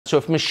So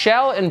if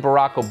Michelle and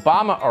Barack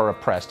Obama are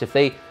oppressed, if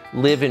they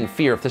live in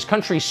fear, if this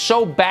country's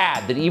so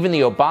bad that even the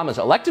Obamas,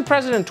 elected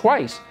president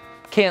twice,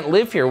 can't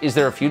live here, is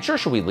there a future?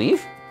 Should we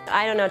leave?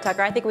 I don't know,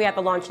 Tucker. I think we have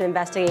to launch an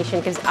investigation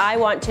because I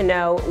want to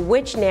know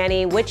which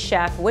nanny, which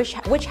chef,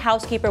 which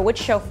housekeeper, which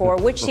chauffeur,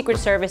 which Secret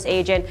Service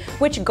agent,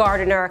 which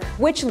gardener,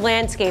 which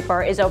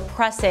landscaper is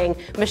oppressing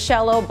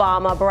Michelle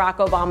Obama, Barack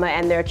Obama,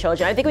 and their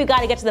children. I think we've got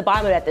to get to the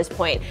bottom of it at this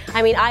point.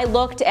 I mean, I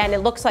looked and it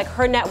looks like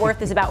her net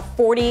worth is about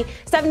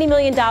 $70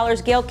 million.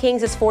 Gayle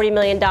King's is $40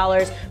 million.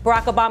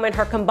 Barack Obama and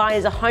her combined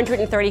is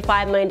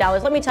 $135 million.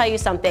 Let me tell you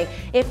something.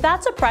 If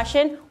that's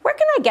oppression, where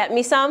can I get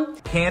me some?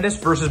 Candace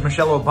versus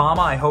Michelle Obama.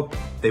 I hope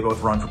they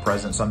both run for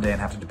president someday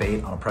and have to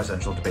debate on a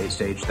presidential debate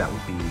stage. That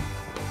would be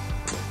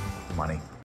money.